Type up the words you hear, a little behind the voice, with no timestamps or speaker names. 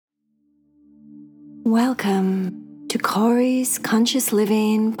Welcome to Corey's Conscious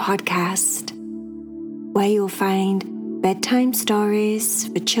Living podcast, where you'll find bedtime stories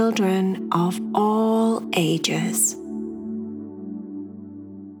for children of all ages.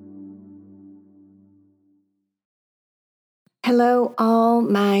 Hello, all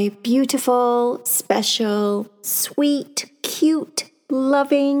my beautiful, special, sweet, cute,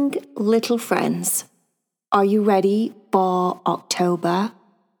 loving little friends. Are you ready for October?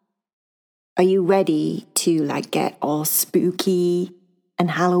 Are you ready to get all spooky and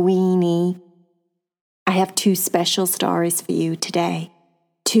Halloweeny? I have two special stories for you today.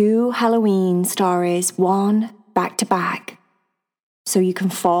 Two Halloween stories, one back to back. So you can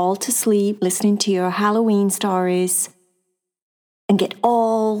fall to sleep listening to your Halloween stories and get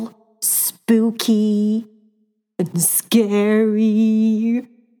all spooky and scary.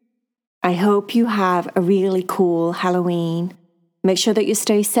 I hope you have a really cool Halloween. Make sure that you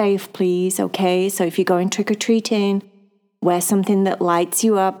stay safe, please, okay? So if you're going trick-or-treating, wear something that lights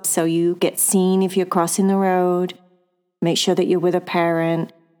you up so you get seen if you're crossing the road. Make sure that you're with a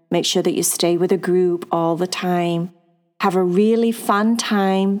parent. Make sure that you stay with a group all the time. Have a really fun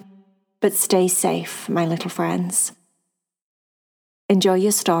time, but stay safe, my little friends. Enjoy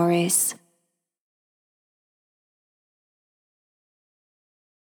your stories.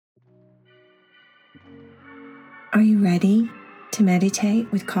 Are you ready to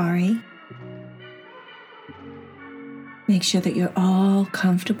meditate with Corey? Make sure that you're all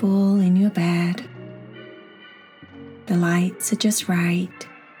comfortable in your bed. The lights are just right.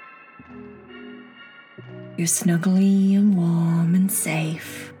 You're snuggly and warm and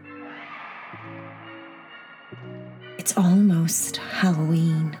safe. It's almost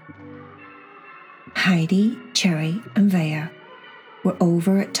Halloween. Heidi, Cherry, and Vea were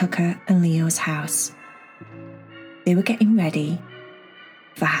over at Tucker and Leo's house. They were getting ready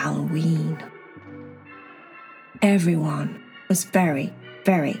for Halloween. Everyone was very,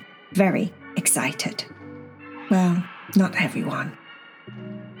 very, very excited. Well, not everyone.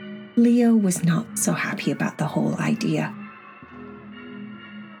 Leo was not so happy about the whole idea.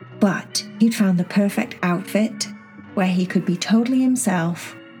 But he'd found the perfect outfit where he could be totally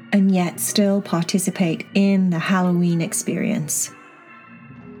himself and yet still participate in the Halloween experience.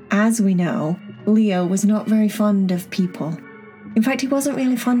 As we know, Leo was not very fond of people. In fact, he wasn't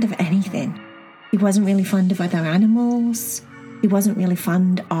really fond of anything. He wasn't really fond of other animals. He wasn't really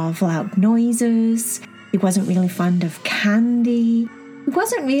fond of loud noises. He wasn't really fond of candy. He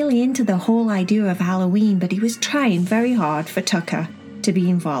wasn't really into the whole idea of Halloween, but he was trying very hard for Tucker to be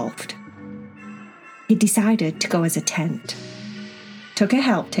involved. He decided to go as a tent. Tucker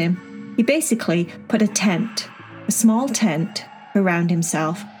helped him. He basically put a small tent, around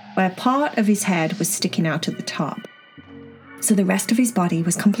himself, where part of his head was sticking out at the top. So the rest of his body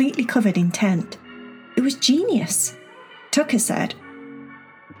was completely covered in tent. It was genius. Tucker said,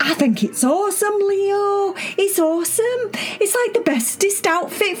 "I think it's awesome, Leo. It's awesome. It's like the bestest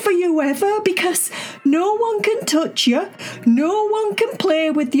outfit for you ever because no one can touch you. No one can play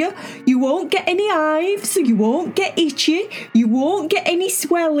with you. You won't get any hives, so you won't get itchy. You won't get any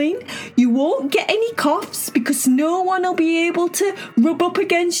swelling. You won't get any coughs because no one will be able to rub up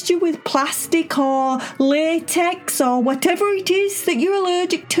against you with plastic or latex or whatever it is that you're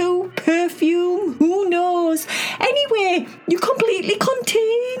allergic to. Perfume, who knows? Anyway, you're completely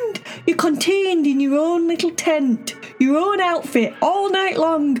contained. You're contained in your own little tent, your own outfit all night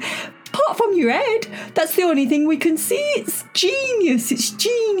long. Apart from your head, that's the only thing we can see. It's genius. It's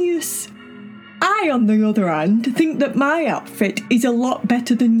genius. I, on the other hand, think that my outfit is a lot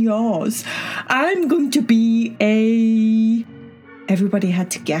better than yours. I'm going to be a..." Everybody had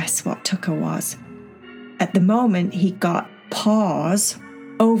to guess what Tucker was. At the moment, he got paws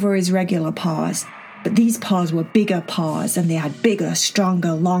over his regular paws. But these paws were bigger paws and they had bigger,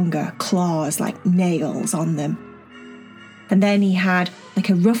 stronger, longer claws like nails on them. And then he had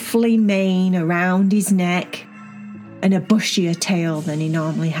a ruffly mane around his neck and a bushier tail than he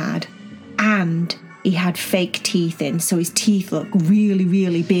normally had. And he had fake teeth in, so his teeth looked really,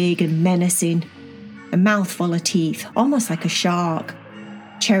 really big and menacing. A mouthful of teeth, almost like a shark.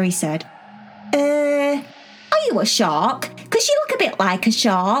 Cherry said, "Are you a shark? 'Cause you look a bit like a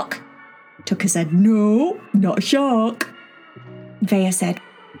shark." Tucker said, "No, not a shark." Vea said,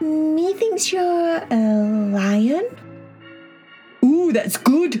 "Me thinks you're a lion." "Ooh, that's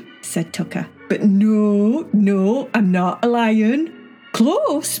good," said Tucker. "But no, I'm not a lion.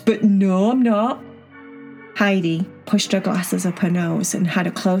 Close, but no, I'm not." Heidi pushed her glasses up her nose and had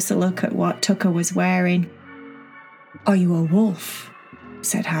a closer look at what Tucker was wearing. "Are you a wolf?"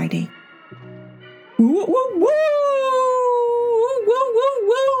 said Heidi. "Woo, woo, woo! Woo, woo,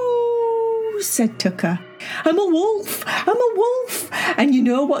 woo!" news, said Tucker. I'm a wolf. And you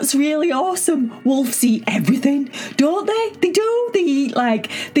know what's really awesome? Wolves eat everything, don't they? They do. They eat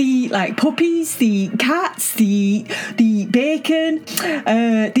like puppies, they eat cats, they eat bacon,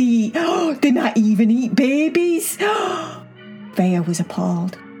 they might even eat babies. Vaya was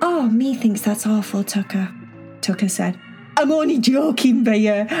appalled. Oh, me thinks that's awful, Tucker. Tucker said, I'm only joking,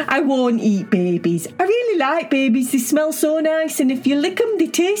 Vaya. I won't eat babies. I really like babies. They smell so nice, and if you lick them, they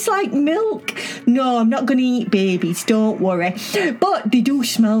taste like milk. No, I'm not going to eat babies, don't worry. But they do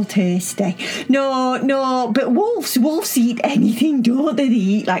smell tasty. No, but wolves eat anything, don't they? They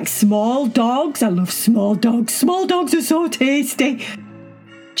eat like small dogs. I love small dogs. Small dogs are so tasty.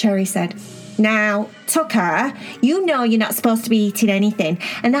 Cherry said, now, Tucker, you know you're not supposed to be eating anything,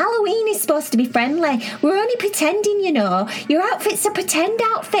 and Halloween is supposed to be friendly. We're only pretending, you know. Your outfit's a pretend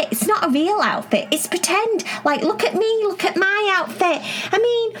outfit. It's not a real outfit. It's pretend. Like, look at me, look at my outfit. I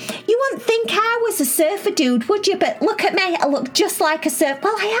mean, you wouldn't think I was a surfer dude, would you? But look at me, I look just like a surfer.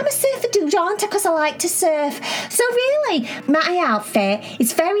 Well, I am a surfer dude, aren't I? Because I like to surf. So really, my outfit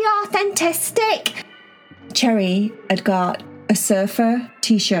is very authentic. Cherry had got a surfer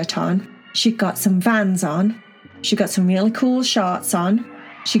t-shirt on. She'd got some Vans on. She got some really cool shorts on.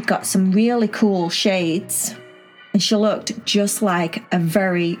 She'd got some really cool shades. And she looked just like a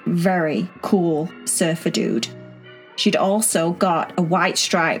very, very cool surfer dude. She'd also got a white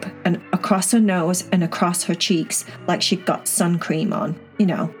stripe and across her nose and across her cheeks, like she'd got sun cream on. You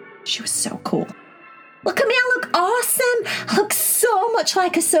know, she was so cool. Look at me, I look awesome. I look so much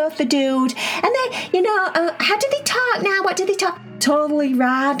like a surfer dude. And then, you know, how do they talk now? What do they talk? Totally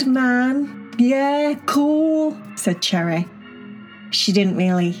rad, man. Yeah, cool, said Cherry. She didn't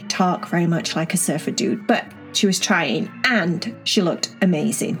really talk very much like a surfer dude, but she was trying, and she looked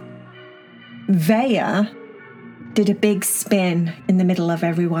amazing. Vaya did a big spin in the middle of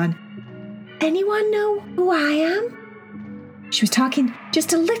everyone. Anyone know who I am? She was talking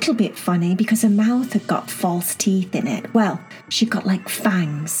just a little bit funny because her mouth had got false teeth in it. Well, she got like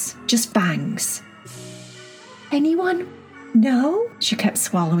fangs, just fangs. Anyone? No? She kept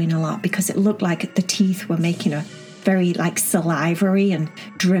swallowing a lot because it looked like the teeth were making her very like salivary and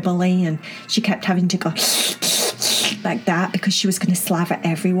dribbly, and she kept having to go like that because she was going to slaver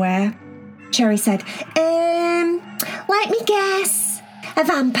everywhere. Cherry said, let me guess, a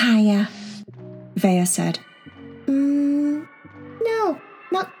vampire. Vaya said, no,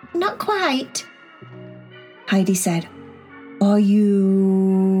 not quite. Heidi said, are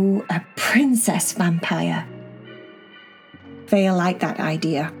you a princess vampire? Vaya liked that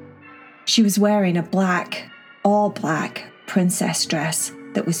idea. She was wearing a all black princess dress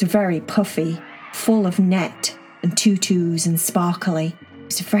that was very puffy, full of net and tutus and sparkly. It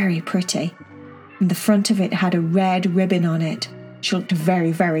was very pretty. And the front of it had a red ribbon on it. She looked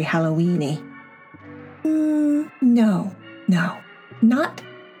very, very Halloween-y. No, not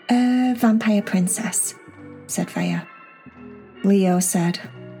a vampire princess, said Vaya. Leo said,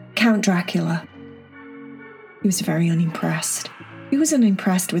 Count Dracula. He was very unimpressed. He was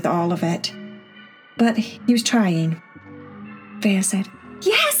unimpressed with all of it. But he was trying. Vaya said,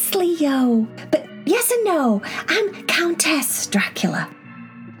 yes, Leo, but yes and no, I'm Countess Dracula.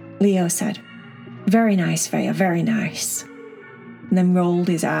 Leo said, very nice, Vaya, very nice. And then rolled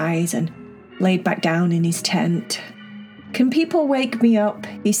his eyes and laid back down in his tent. Can people wake me up,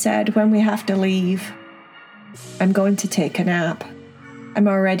 he said, when we have to leave? I'm going to take a nap. I'm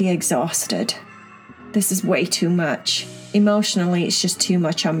already exhausted. This is way too much. Emotionally, it's just too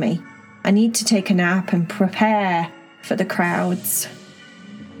much on me. I need to take a nap and prepare for the crowds.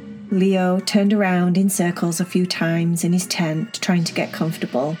 Leo turned around in circles a few times in his tent, trying to get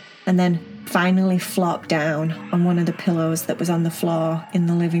comfortable, and then finally flopped down on one of the pillows that was on the floor in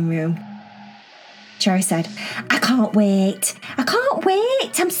the living room. Cherry said, I can't wait.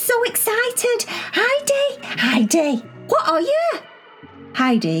 I'm so excited. Heidi, what are you?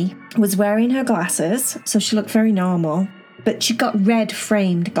 Heidi was wearing her glasses, so she looked very normal, but she got red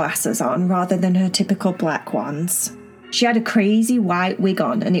framed glasses on rather than her typical black ones. She had a crazy white wig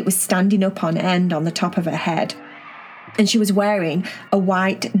on, and it was standing up on end on the top of her head. And she was wearing a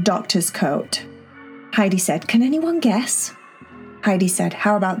white doctor's coat. Heidi said, can anyone guess? Heidi said,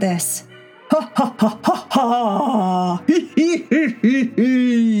 how about this? Ha ha ha ha ha!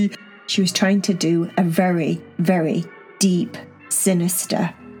 She was trying to do a very, very deep,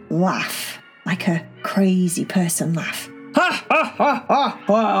 sinister laugh, like a crazy person laugh. Ha ha ha ha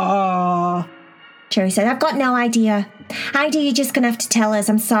ha! Cherry said, I've got no idea. Heidi, you're just going to have to tell us,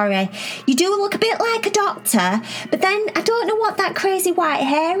 I'm sorry. You do look a bit like a doctor, but then I don't know what that crazy white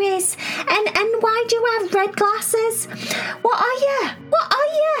hair is. And why do you have red glasses? What are you?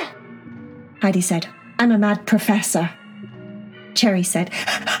 Heidi said, I'm a mad professor. Cherry said,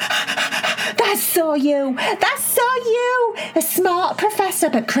 That's so you. That's so you. A smart professor,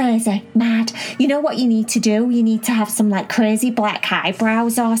 but crazy, mad. You know what you need to do? You need to have some like crazy black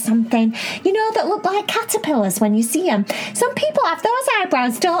eyebrows or something. You know, that look like caterpillars when you see them. Some people have those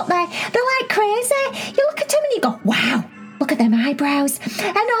eyebrows, don't they? They're like crazy. You look at them and you go, wow. Look at them eyebrows.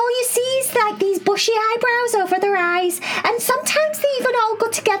 And all you see is like these bushy eyebrows over their eyes. And sometimes they even all go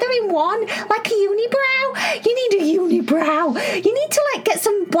together in one, like a unibrow. You need a unibrow. You need to like get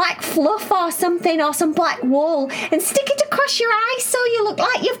some black fluff or something, or some black wool, and stick it across your eyes so you look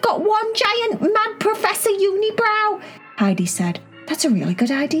like you've got one giant mad professor unibrow. Heidi said, That's a really good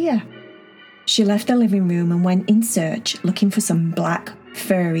idea. She left the living room and went in search, looking for some black,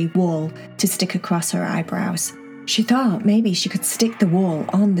 furry wool to stick across her eyebrows. She thought maybe she could stick the wool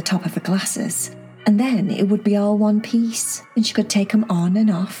on the top of her glasses, and then it would be all one piece, and she could take them on and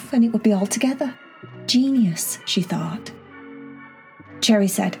off, and it would be all together. Genius, she thought. Cherry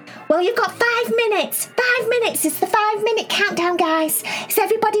said, Well, you've got 5 minutes. 5 minutes. It's the 5-minute countdown, guys. Is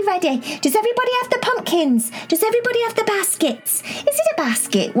everybody ready? Does everybody have the pumpkins? Does everybody have the baskets? Is it a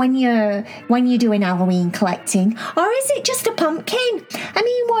basket when you're doing Halloween collecting, or is it just a pumpkin? I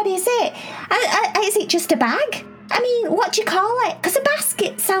mean, what is it? Is it just a bag? I mean, what do you call it? Because a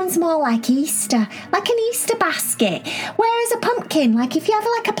basket sounds more like Easter, like an Easter basket. Whereas a pumpkin, like if you have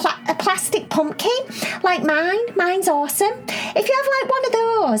like a plastic pumpkin, like mine's awesome. If you have like one of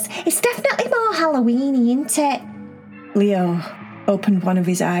those, it's definitely more Halloween-y, isn't it? Leo opened one of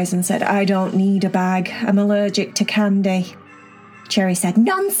his eyes and said, I don't need a bag. I'm allergic to candy. Cherry said,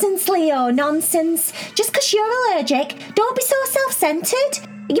 Nonsense, Leo, nonsense. Just because you're allergic, don't be so self-centered.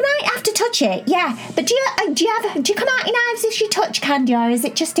 You might have to touch it, yeah, but do you come out in hives if you touch candy, or is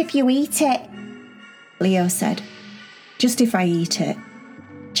it just if you eat it? Leo said, Just if I eat it.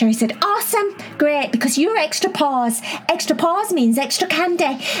 Cherry said, Awesome, great, because you're extra paws. Extra paws means extra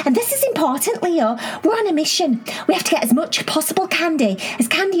candy. And this is important, Leo. We're on a mission. We have to get as much possible candy as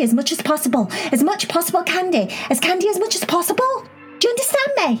much as possible. As much possible candy as much as possible. Do you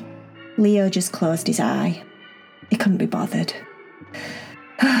understand me? Leo just closed his eye. He couldn't be bothered.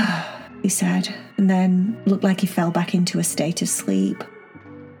 He said, and then looked like he fell back into a state of sleep.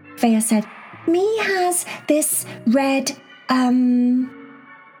 Faya said, Me has this red,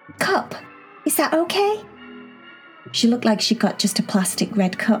 cup. Is that okay? She looked like she got just a plastic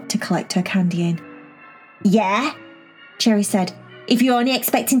red cup to collect her candy in. Yeah, Cherry said, if you're only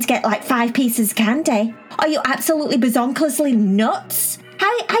expecting to get like 5 pieces of candy, are you absolutely bazonkersly nuts? How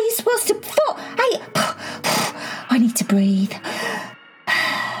are you supposed to... I need to breathe.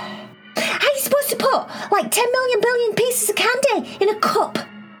 How are you supposed to put like 10 million billion pieces of candy in a cup?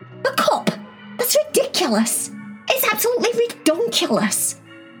 A cup? That's ridiculous. It's absolutely redonkulous.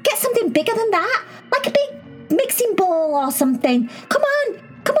 Get something bigger than that, like a big mixing bowl or something. Come on.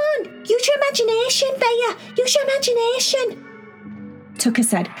 Use your imagination, Faya. Use your imagination. Tucker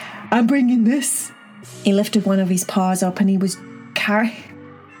said, I'm bringing this. He lifted one of his paws up and he was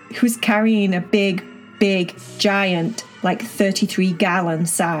carrying a big, giant, like 33-gallon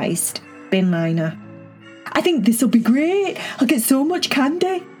sized bin liner. I think this'll be great. I'll get so much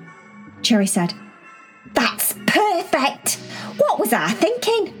candy. Cherry said, That's perfect. What was I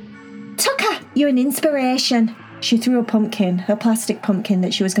thinking? Tucker, you're an inspiration. She threw a pumpkin, her plastic pumpkin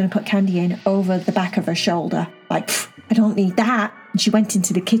that she was going to put candy in, over the back of her shoulder. Like, I don't need that. And she went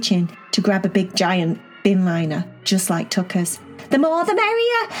into the kitchen to grab a big giant bin liner, just like Tucker's. The more the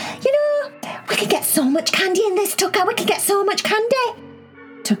merrier. You know, we could get so much candy in this, Tucker. We could get so much candy.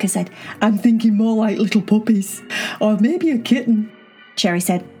 Tucker said, I'm thinking more like little puppies. Or maybe a kitten. Cherry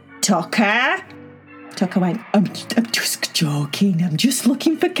said, Tucker? Tucker went, I'm just joking. I'm just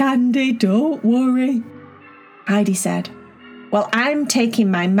looking for candy. Don't worry. Heidi said, Well, I'm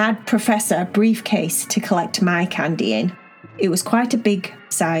taking my mad professor briefcase to collect my candy in. It was quite a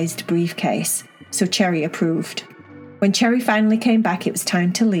big-sized briefcase, so Cherry approved. When Cherry finally came back, it was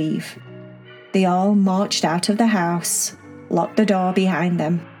time to leave. They all marched out of the house, locked the door behind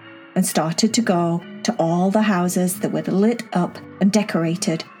them, and started to go to all the houses that were lit up and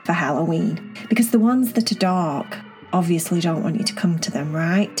decorated for Halloween. Because the ones that are dark obviously don't want you to come to them,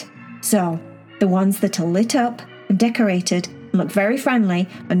 right? So, the ones that are lit up and decorated and look very friendly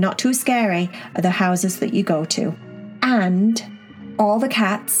and not too scary are the houses that you go to. And all the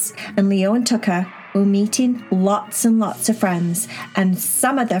cats and Leo and Tucker were meeting lots and lots of friends, and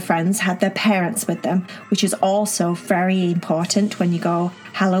some of their friends had their parents with them, which is also very important when you go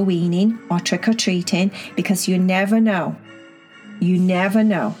Halloweening or trick-or-treating, because you never know. You never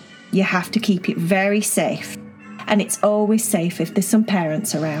know. You have to keep it very safe. and it's always safe if there's some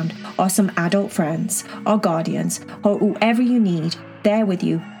parents around, or some adult friends, or guardians, or whoever you need there with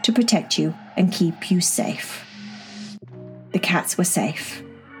you to protect you and keep you safe. The cats were safe.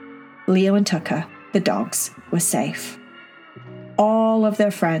 Leo and Tucker, the dogs, were safe. All of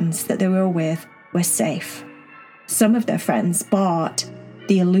their friends that they were with were safe. Some of their friends bought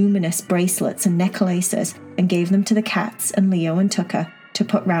the luminous bracelets and necklaces and gave them to the cats and Leo and Tucker to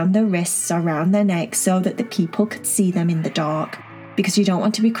put round their wrists or round their necks so that the people could see them in the dark, because you don't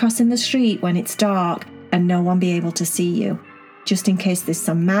want to be crossing the street when it's dark and no one be able to see you, just in case there's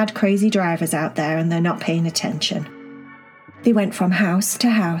some mad crazy drivers out there and they're not paying attention. They went from house to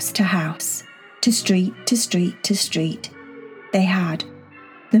house to house, to street to street to street. They had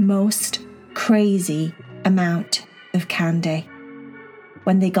the most crazy amount of candy.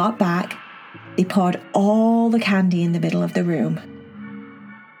 When they got back, they poured all the candy in the middle of the room.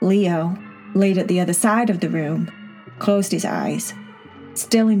 Leo laid at the other side of the room, closed his eyes,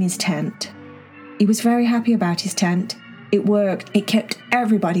 still in his tent. He was very happy about his tent. It worked. It kept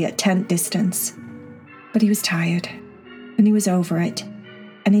everybody at tent distance. But he was tired, and he was over it,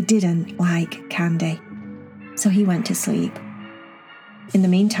 and he didn't like candy. So he went to sleep. In the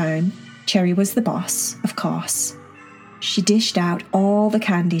meantime, Cherry was the boss, of course. She dished out all the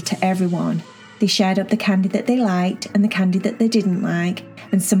candy to everyone. They shared up the candy that they liked and the candy that they didn't like,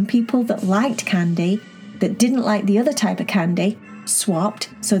 and some people that liked candy, that didn't like the other type of candy, swapped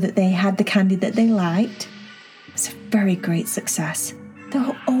so that they had the candy that they liked. It was a very great success. The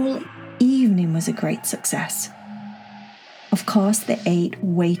whole evening was a great success. Of course, they ate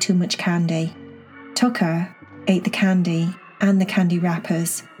way too much candy. Tucker ate the candy and the candy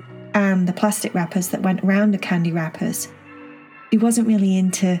wrappers and the plastic wrappers that went around the candy wrappers. He wasn't really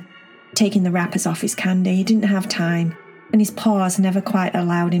into taking the wrappers off his candy. He didn't have time, and his paws never quite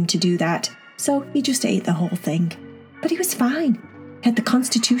allowed him to do that, so he just ate the whole thing. But he was fine. He had the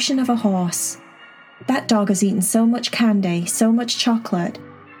constitution of a horse. That dog has eaten so much candy, so much chocolate.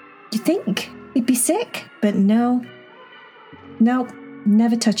 You'd think he'd be sick, but no. Nope,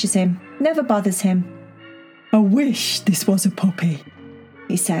 never touches him, never bothers him. "I wish this was a puppy,"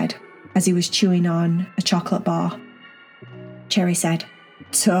 he said, as he was chewing on a chocolate bar. Cherry said,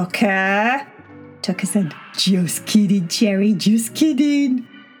 "Tucker." Tucker said, "Just kidding, Cherry, just kidding."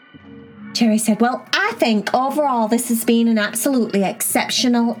 Cherry said, "Well, I think overall this has been an absolutely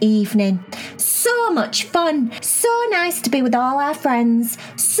exceptional evening. So much fun, so nice to be with all our friends,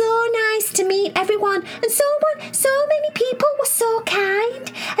 so nice to meet everyone, and so many people were so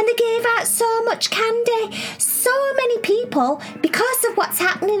kind, and they gave out so much candy. So many people, because of what's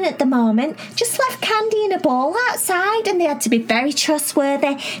happening at the moment, just left candy in a bowl outside, and they had to be very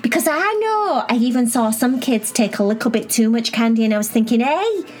trustworthy, because I know I even saw some kids take a little bit too much candy, and I was thinking,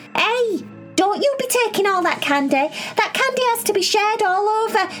 hey, don't you be taking all that candy. That candy has to be shared all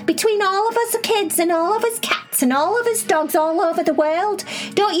over between all of us kids and all of us cats and all of us dogs all over the world.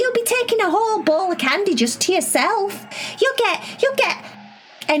 Don't you be taking a whole bowl of candy just to yourself. You'll get...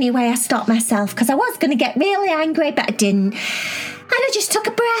 Anyway, I stopped myself because I was going to get really angry, but I didn't. And I just took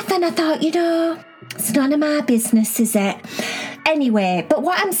a breath and I thought, it's none of my business, is it? Anyway, but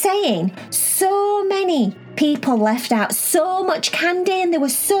what I'm saying, so many people left out so much candy, and they were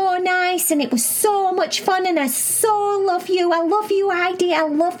so nice, and it was so much fun, and I so love you. I love you, Heidi. I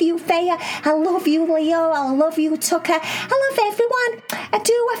love you, Thea. I love you, Leo. I love you, Tucker. I love everyone. I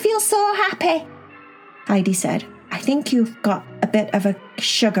do. I feel so happy. Heidi said, "I think you've got a bit of a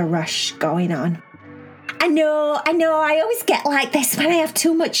sugar rush going on." I know, I always get like this when I have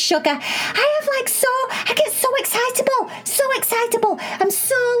too much sugar. I get so excitable. I'm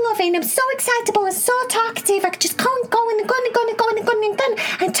so loving, I'm so excitable, I'm so talkative. I could just go and talk,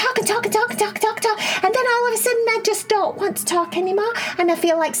 and then all of a sudden I just don't want to talk anymore, and I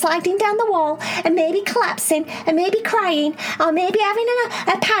feel like sliding down the wall, and maybe collapsing, and maybe crying, or maybe having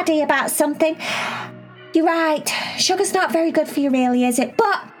a paddy about something. You're right, sugar's not very good for you really, is it?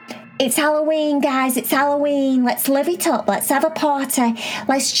 But it's Halloween, guys, it's Halloween. Let's live it up. Let's have a party.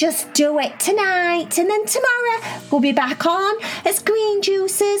 Let's just do it tonight. And then tomorrow we'll be back on as green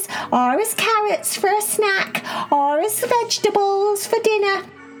juices, or as carrots for a snack, or as vegetables for dinner.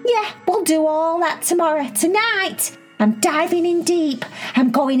 Yeah, we'll do all that tomorrow. Tonight, I'm diving in deep. I'm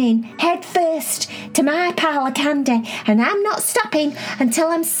going in head first to my pile of candy, and I'm not stopping until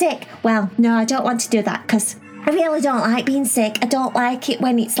I'm sick. Well, no, I don't want to do that because I really don't like being sick. I don't like it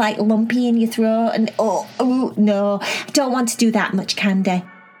when it's like lumpy in your throat and no, I don't want to do that much candy.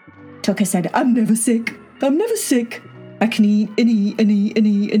 Tucker said, I'm never sick. I can eat and eat and eat and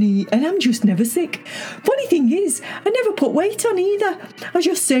eat and eat, and I'm just never sick. Funny thing is, I never put weight on either. I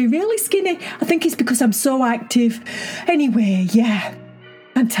just stay really skinny. I think it's because I'm so active. Anyway, yeah,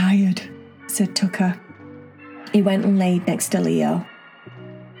 I'm tired, said Tucker. He went and laid next to Leo.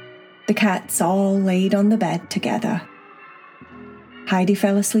 The cats all laid on the bed together. Heidi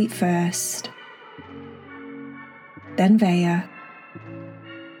fell asleep first, then Vaya,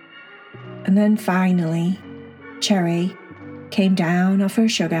 and then finally Cherry came down off her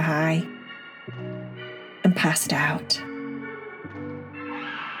sugar high and passed out.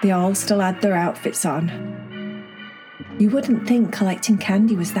 They all still had their outfits on. You wouldn't think collecting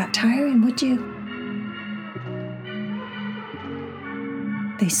candy was that tiring, would you?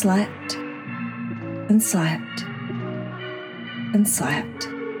 They slept and slept and slept.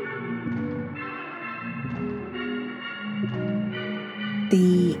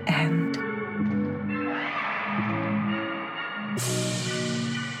 The end.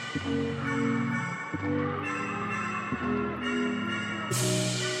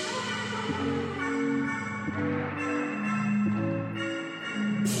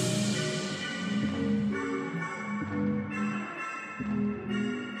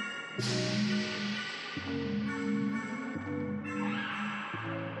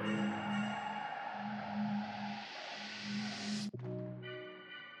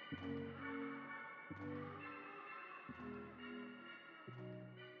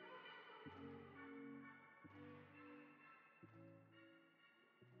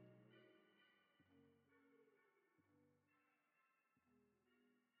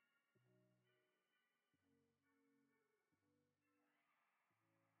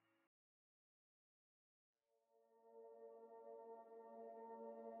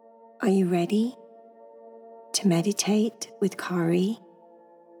 Are you ready to meditate with Kari?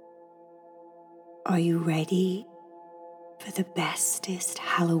 Are you ready for the bestest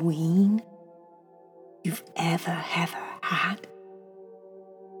Halloween you've ever had?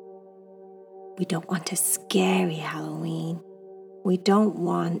 We don't want a scary Halloween. We don't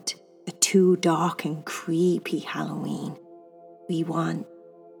want a too dark and creepy Halloween. We want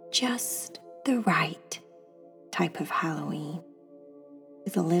just the right type of Halloween,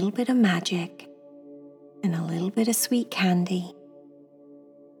 with a little bit of magic and a little bit of sweet candy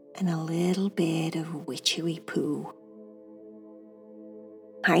and a little bit of witchery poo.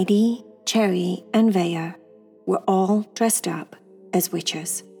 Heidi, Cherry, and Vaya were all dressed up as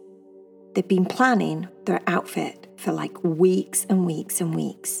witches. They'd been planning their outfit for like weeks and weeks and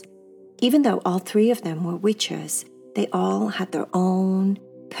weeks. Even though all three of them were witches, they all had their own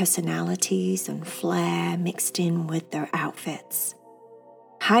personalities and flair mixed in with their outfits.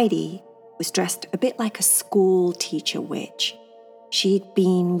 Heidi was dressed a bit like a school teacher witch. She'd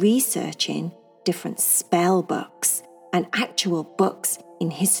been researching different spell books and actual books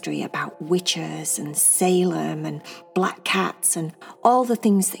in history about witches and Salem and black cats and all the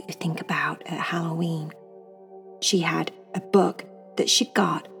things that you think about at Halloween. She had a book that she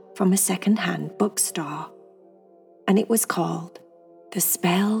got from a second-hand bookstore, and it was called The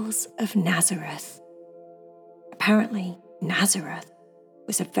Spells of Nazareth. Apparently, Nazareth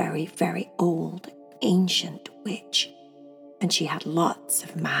was a very, very old, ancient witch, and she had lots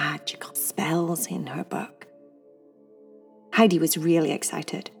of magical spells in her book. Heidi was really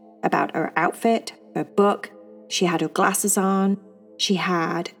excited about her outfit, her book. She had her glasses on. She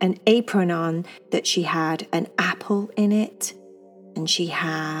had an apron on that she had an apple in it, and she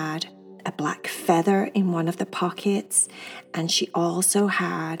had a black feather in one of the pockets, and she also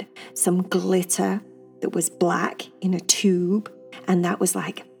had some glitter that was black in a tube, and that was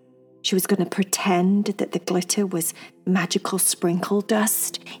like she was going to pretend that the glitter was magical sprinkle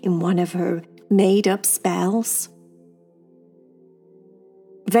dust in one of her made-up spells.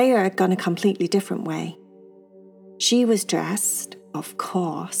 Vaya had gone a completely different way. She was dressed, of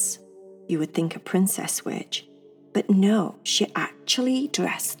course, you would think a princess witch, but no, she actually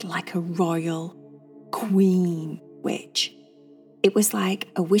dressed like a royal queen witch. It was like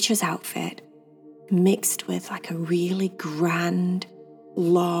a witch's outfit mixed with like a really grand,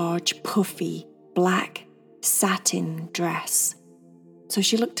 large, puffy, black satin dress. So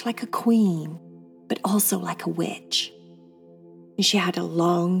she looked like a queen, but also like a witch. And she had a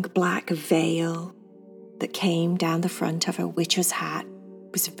long black veil that came down the front of her witch's hat.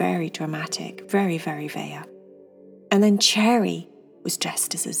 It was very dramatic, very, very Vaya. And then Cherry was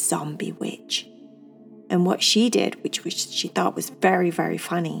dressed as a zombie witch. And what she did, which she thought was very, very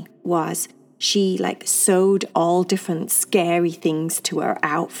funny, was she sewed all different scary things to her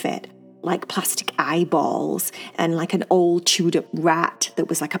outfit, like plastic eyeballs and like an old chewed up rat that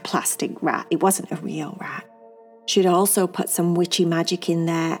was like a plastic rat. It wasn't a real rat. She'd also put some witchy magic in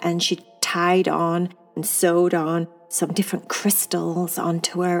there, and she'd tied on and sewed on some different crystals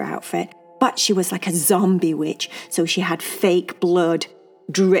onto her outfit. But she was like a zombie witch, so she had fake blood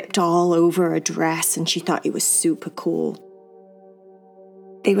dripped all over her dress, and she thought it was super cool.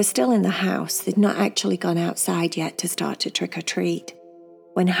 They were still in the house. They'd not actually gone outside yet to start to trick or treat,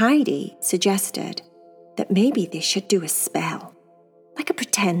 when Heidi suggested that maybe they should do a spell, like a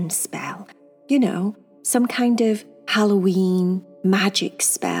pretend spell, some kind of Halloween magic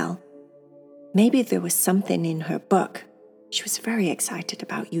spell. Maybe there was something in her book. She was very excited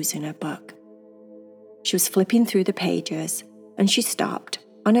about using her book. She was flipping through the pages, and she stopped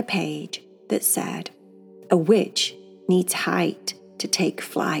on a page that said, "A witch needs height to take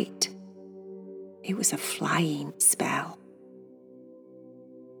flight." It was a flying spell.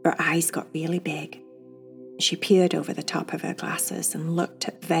 Her eyes got really big. She peered over the top of her glasses and looked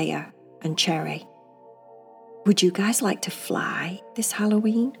at Vea and Cherry. "Would you guys like to fly this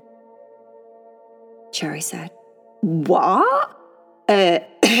Halloween?" Cherry said, "What?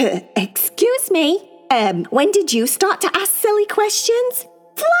 Excuse me? When did you start to ask silly questions?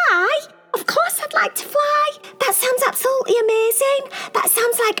 Fly? Of course I'd like to fly. That sounds absolutely amazing. That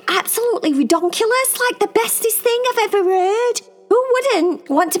sounds like absolutely redonkulous, like the bestest thing I've ever heard. Who wouldn't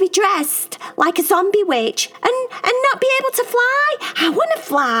want to be dressed like a zombie witch and not be able to fly? I want to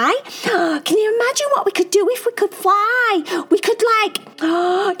fly. Can you imagine what we could do if we could fly? We could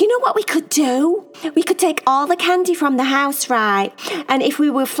you know what we could do? We could take all the candy from the house, right? And if we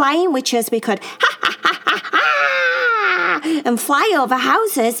were flying witches, we could and fly over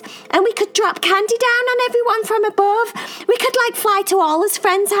houses, and we could drop candy down on everyone from above. We could fly to all his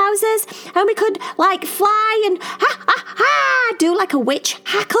friends' houses, and we could fly and do like a witch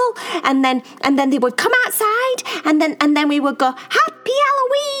hackle, and then they would come outside, and then we would go Happy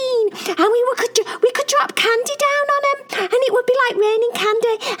Halloween, and we could drop candy down on them, and it would be like raining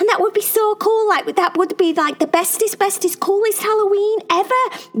candy, and that would be so cool. That would be the bestest, coolest Halloween ever.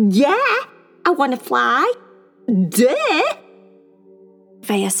 Yeah, I want to fly. Duh.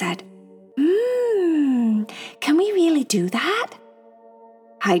 Vea said, can we really do that?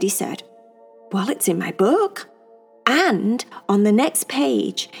 Heidi said, well, it's in my book. And on the next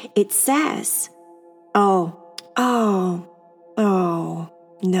page, it says, oh,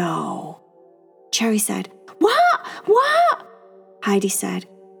 no. Cherry said, What? Heidi said,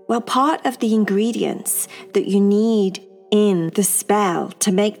 well, part of the ingredients that you need in the spell,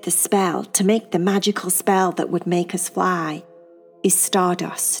 to make the magical spell that would make us fly, is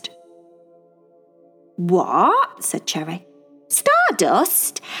stardust. What? Said Cherry.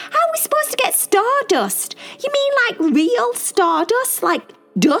 Stardust? How are we supposed to get stardust? You mean real stardust? Like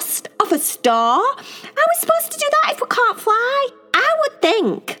dust of a star? How are we supposed to do that if we can't fly? I would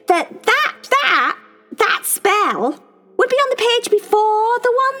think that spell would be on the page before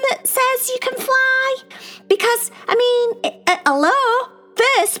the one that says you can fly. Because, hello?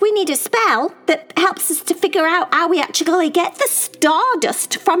 First, we need a spell that helps us to figure out how we actually get the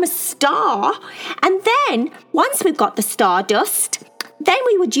stardust from a star. And then, once we've got the stardust, then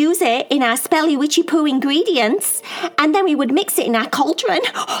we would use it in our spelly witchy poo ingredients, and then we would mix it in our cauldron.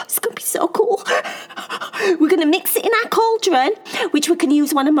 Oh, it's going to be so cool. We're going to mix it in our cauldron, which we can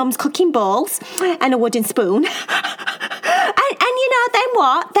use one of Mum's cooking bowls and a wooden spoon.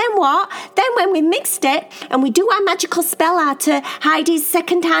 Then what? Then when we mixed it and we do our magical spell out to Heidi's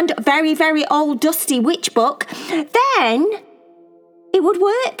second-hand, very, very old, dusty witch book, then it would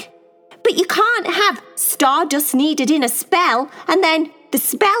work. But you can't have stardust needed in a spell and then the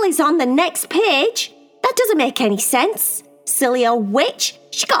spell is on the next page. That doesn't make any sense. Silly old witch.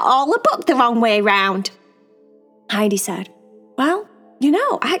 She got all the book the wrong way round. Heidi said, well,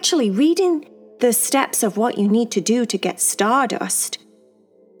 actually reading the steps of what you need to do to get stardust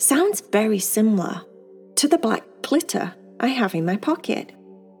sounds very similar to the black glitter I have in my pocket.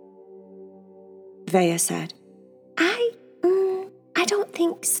 Vea said, I don't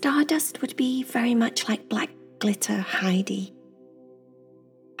think stardust would be very much like black glitter, Heidi.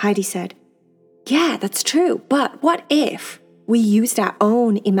 Heidi said, yeah, that's true, but what if we used our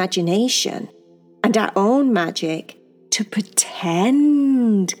own imagination and our own magic to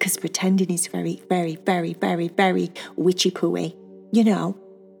pretend, because pretending is very, very, very, very, very witchy-pooey.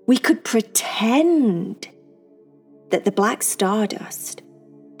 We could pretend that the black stardust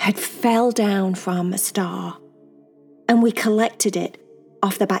had fell down from a star and we collected it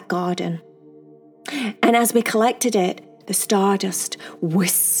off the back garden. And as we collected it, the stardust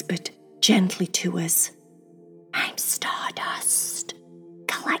whispered gently to us, I'm stardust.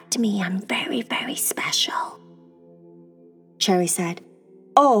 Collect me, I'm very, very special. Cherry said,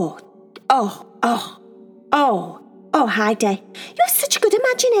 Oh, Oh, Heidi, you have such a good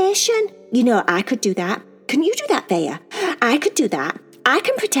imagination. You know, I could do that. Can you do that, Vaya? I could do that. I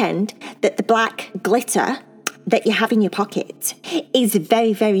can pretend that the black glitter that you have in your pocket is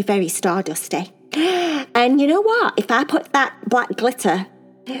very, very, very stardusty. And you know what? If I put that black glitter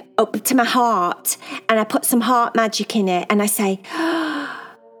up to my heart and I put some heart magic in it and I say,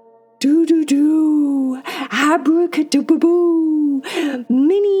 do-do-do, abracadaboo,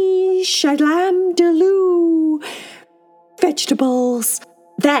 mini shalam-daloo, vegetables,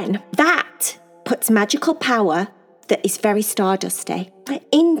 then that puts magical power that is very stardusty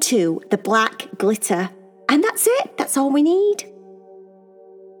into the black glitter. And that's it. That's all we need.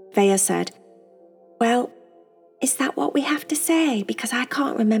 Vaya said, well, is that what we have to say? Because I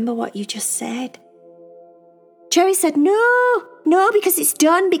can't remember what you just said. Cherry said, no, because it's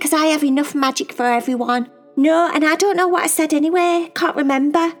done, because I have enough magic for everyone. No, and I don't know what I said anyway. Can't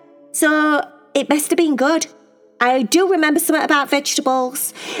remember. So it must have been good. I do remember something about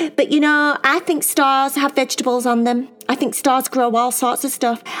vegetables, but you know, I think stars have vegetables on them. I think stars grow all sorts of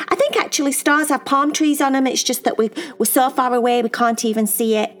stuff. I think actually stars have palm trees on them. It's just that we're so far away we can't even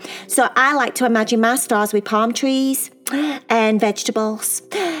see it. So I like to imagine my stars with palm trees and vegetables.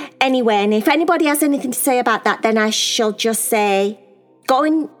 Anyway, and if anybody has anything to say about that, then I shall just say, go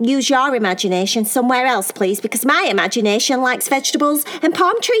and use your imagination somewhere else, please, because my imagination likes vegetables and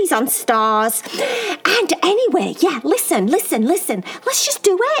palm trees on stars. And anyway, yeah, listen. Let's just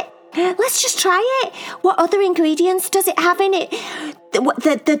do it. Let's just try it. What other ingredients does it have in it?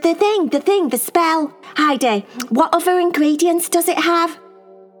 The spell. Heidi, what other ingredients does it have?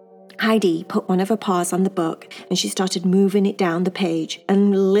 Heidi put one of her paws on the book and she started moving it down the page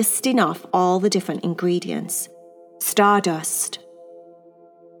and listing off all the different ingredients. Stardust.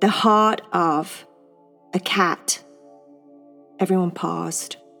 The heart of a cat. Everyone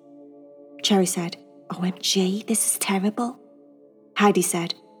paused. Cherry said, OMG, this is terrible. Heidi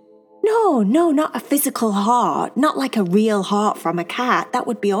said, No, not a physical heart, not like a real heart from a cat. That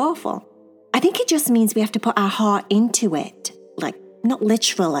would be awful. I think it just means we have to put our heart into it. Like, not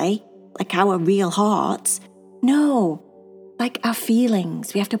literally, like our real hearts. No, like our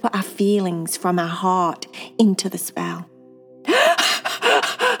feelings. We have to put our feelings from our heart into the spell.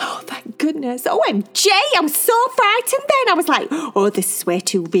 Oh, thank goodness. OMG, I'm so frightened then. I was like, oh, this is way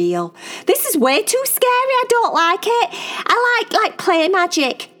too real. This is way too scary. I don't like it. I like play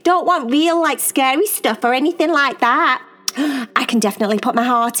magic. Don't want real, scary stuff or anything like that. I can definitely put my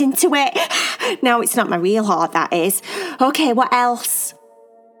heart into it. No, it's not my real heart, that is. Okay, what else?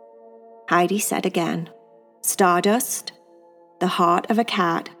 Heidi said again. Stardust, the heart of a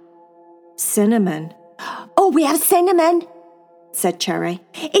cat, cinnamon. Oh, we have cinnamon, said Cherry.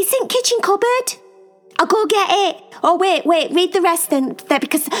 It's in kitchen cupboard. I'll go get it. Oh, wait, read the rest then,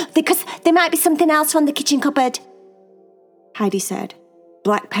 because there might be something else from the kitchen cupboard. Heidi said.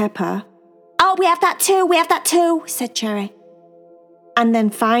 Black pepper. Oh, we have that too, said Cherry. And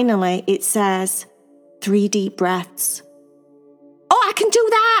then finally it says 3 deep breaths. Oh, I can do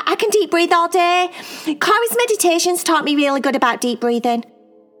that. I can deep breathe all day. Corey's meditations taught me really good about deep breathing,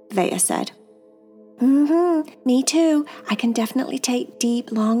 Vaya said. Me too. I can definitely take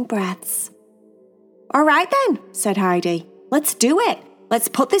deep, long breaths. All right then, said Heidi. Let's do it. Let's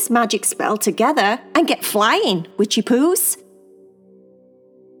put this magic spell together and get flying, witchy poos.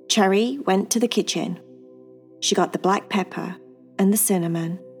 Cherry went to the kitchen. She got the black pepper and the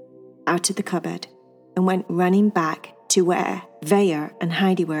cinnamon out of the cupboard and went running back to where Vaya and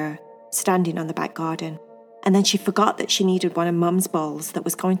Heidi were, standing on the back garden. And then she forgot that she needed one of Mum's bowls that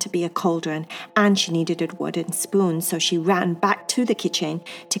was going to be a cauldron, and she needed a wooden spoon, so she ran back to the kitchen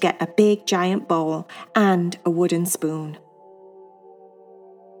to get a big giant bowl and a wooden spoon.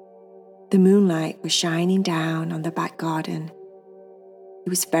 The moonlight was shining down on the back garden. It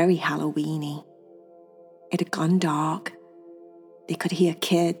was very Halloweeny. It had gone dark. They could hear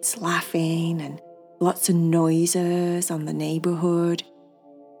kids laughing and lots of noises on the neighborhood.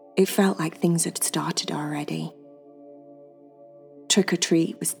 It felt like things had started already.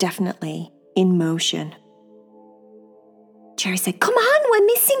 Trick-or-treat was definitely in motion. Cherry said, Come on, we're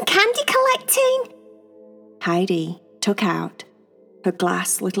missing candy collecting. Heidi took out her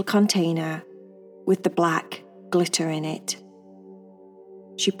glass little container with the black glitter in it.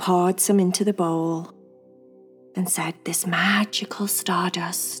 She poured some into the bowl and said, This magical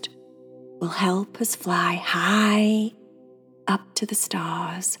stardust will help us fly high up to the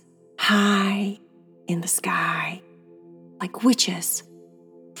stars, high in the sky, like witches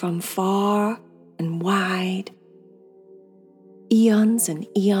from far and wide, eons and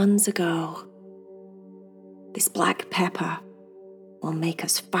eons ago. This black pepper will make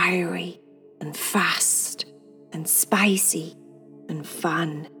us fiery and fast and spicy and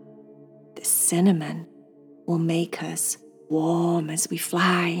fun. The cinnamon will make us warm as we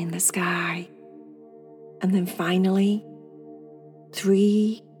fly in the sky. And then finally,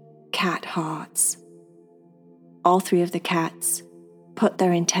 3 cat hearts. All 3 of the cats put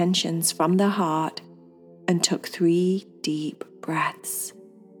their intentions from their heart and took 3 deep breaths.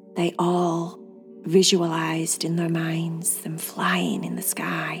 They all visualized in their minds them flying in the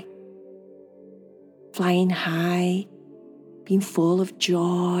sky, flying high, being full of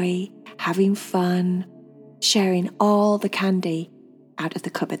joy, having fun, sharing all the candy out of the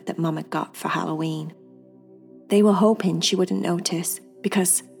cupboard that Mum had got for Halloween. They were hoping she wouldn't notice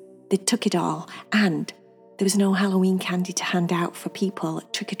because they took it all and there was no Halloween candy to hand out for people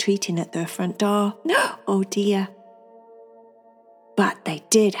trick-or-treating at their front door. Oh dear. But they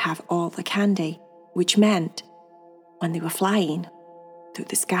did have all the candy, which meant when they were flying through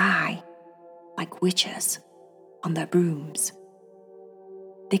the sky like witches on their brooms,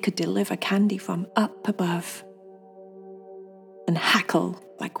 they could deliver candy from up above and hackle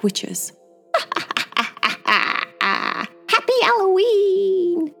like witches. Happy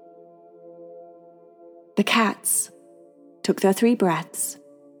Halloween! The cats took their 3 breaths,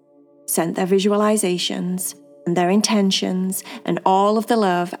 sent their visualizations and their intentions and all of the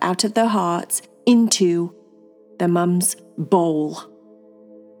love out of their hearts into their mum's bowl.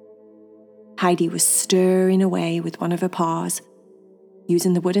 Heidi was stirring away with one of her paws,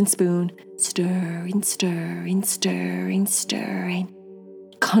 using the wooden spoon, stirring, stirring, stirring, stirring,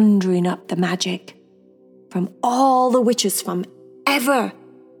 conjuring up the magic from all the witches from ever,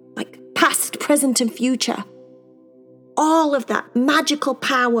 like past, present, and future. All of that magical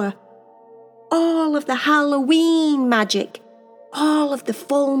power, all of the Halloween magic, all of the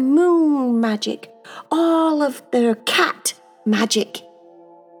full moon magic, all of their cat magic,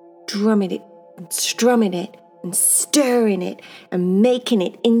 drumming it and strumming it and stirring it and making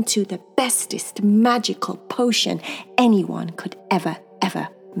it into the bestest magical potion anyone could ever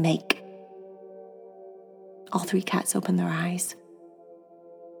make. All 3 cats opened their eyes.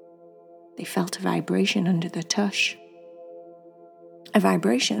 They felt a vibration under their tush. A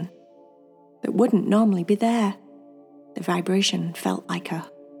vibration that wouldn't normally be there. The vibration felt like a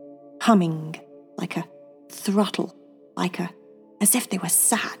humming, like a throttle, as if they were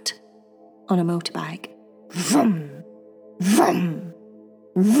sat on a motorbike. Vroom, vroom,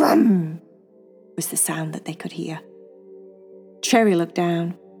 vroom was the sound that they could hear. Cherry looked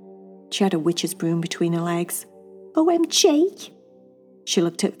down. She had a witch's broom between her legs. OMG! She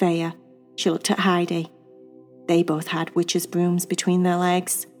looked at Vaya. She looked at Heidi. They both had witch's brooms between their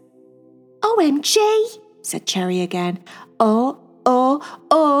legs. OMG! said Cherry again.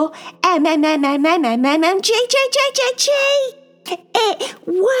 MMMMMMMMGGGGG! It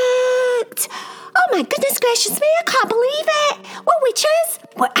worked! Oh my goodness gracious me, I can't believe it! We're witches!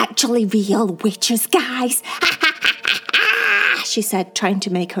 We're actually real witches, guys! She said, trying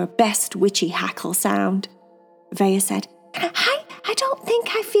to make her best witchy hackle sound. Vaya said, I don't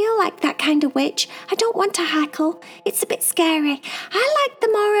think I feel like that kind of witch. I don't want to hackle. It's a bit scary. I like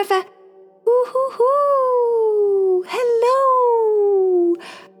the more of a ooh-hoo-hoo, hello,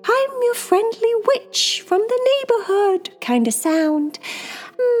 I'm your friendly witch from the neighbourhood kind of sound.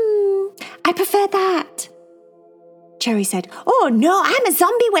 I prefer that. Cherry said, oh no, I'm a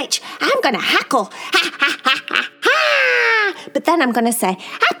zombie witch. I'm going to hackle. Ha ha ha ha ha. But then I'm going to say,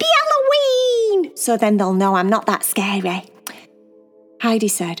 Happy Halloween. So then they'll know I'm not that scary. Heidi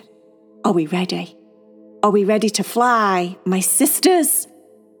said, are we ready? Are we ready to fly, my sisters?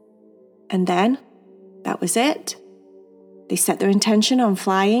 And then, that was it. They set their intention on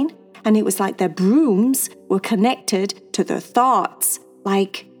flying, and it was like their brooms were connected to their thoughts,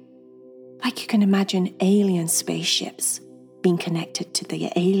 like you can imagine alien spaceships being connected to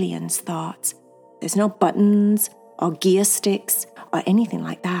the aliens' thoughts. There's no buttons or gear sticks or anything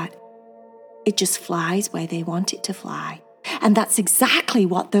like that. It just flies where they want it to fly. And that's exactly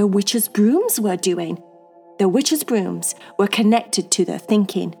what their witches' brooms were doing. Their witches' brooms were connected to their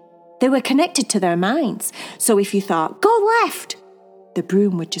thinking. They were connected to their minds. So if you thought, go left, the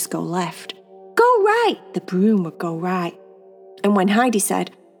broom would just go left. Go right, the broom would go right. And when Heidi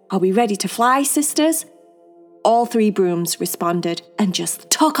said, are we ready to fly, sisters? All 3 brooms responded and just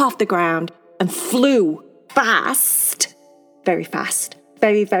took off the ground and flew fast, very,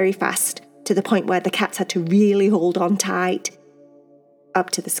 very fast, to the point where the cats had to really hold on tight, up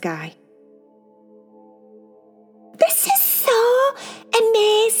to the sky. This is so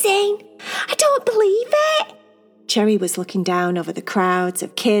amazing. I don't believe it. Cherry was looking down over the crowds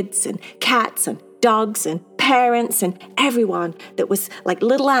of kids and cats and dogs and parents and everyone that was like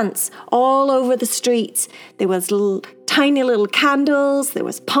little ants all over the streets. There was tiny little candles, there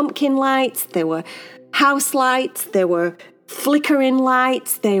was pumpkin lights, there were house lights, there were flickering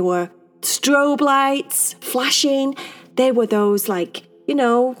lights, there were strobe lights flashing. There were those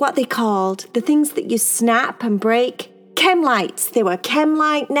what they called, the things that you snap and break, chem lights. There were chem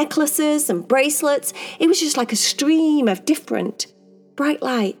light necklaces and bracelets. It was just like a stream of different bright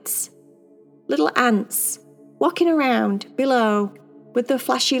lights. Little ants walking around below with the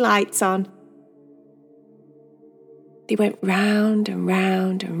flashy lights on. They went round and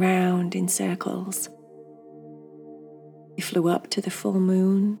round and round in circles. They flew up to the full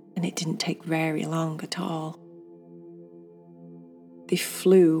moon, and it didn't take very long at all. They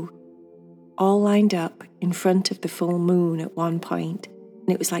flew all lined up in front of the full moon at one point, and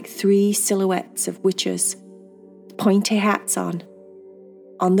it was like 3 silhouettes of witches, pointy hats on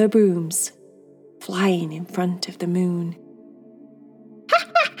their brooms, flying in front of the moon. "Ha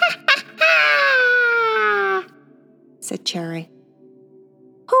ha ha ha ha!" said Cherry.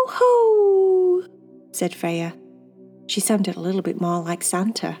 "Ho ho!" said Freya. She sounded a little bit more like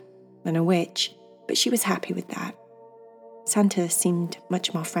Santa than a witch, but she was happy with that. Santa seemed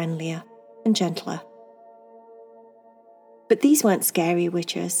much more friendlier and gentler. But these weren't scary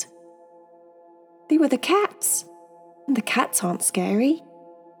witches. They were the cats. And the cats aren't scary.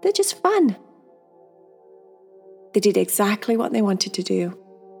 They're just fun. They did exactly what they wanted to do.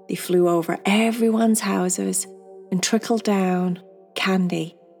 They flew over everyone's houses and trickled down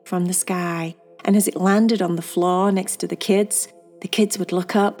candy from the sky. And as it landed on the floor next to the kids would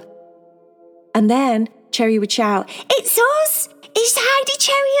look up. And then Cherry would shout, "It's us! It's Heidi,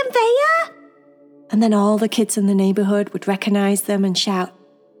 Cherry and Freya!" And then all the kids in the neighbourhood would recognise them and shout,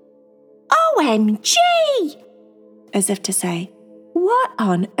 "OMG!" as if to say, "What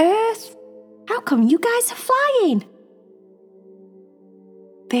on earth? How come you guys are flying?"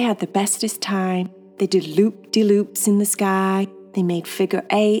 They had the bestest time. They did loop-de-loops in the sky. They made figure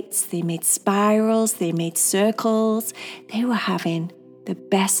eights. They made spirals. They made circles. They were having the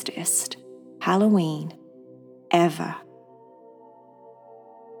bestest Halloween ever.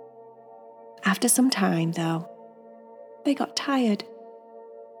 After some time, though, they got tired,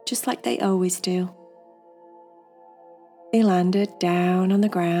 just like they always do. They landed down on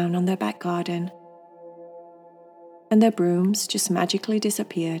the ground on their back garden, and their brooms just magically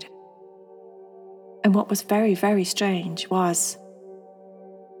disappeared. And what was very, very strange was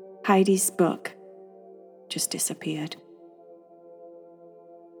Heidi's book just disappeared.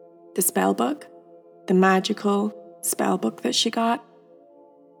 The spell book, the magical spell book that she got,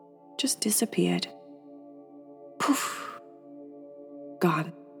 just disappeared. Poof!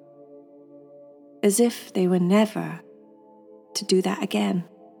 Gone. As if they were never to do that again.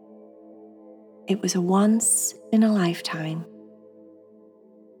 It was a once in a lifetime.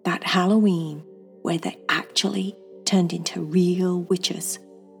 That Halloween where they actually turned into real witches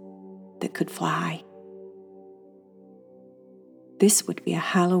that could fly. This would be a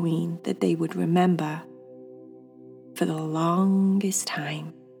Halloween that they would remember for the longest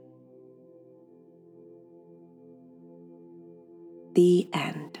time. The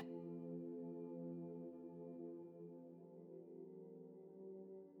end.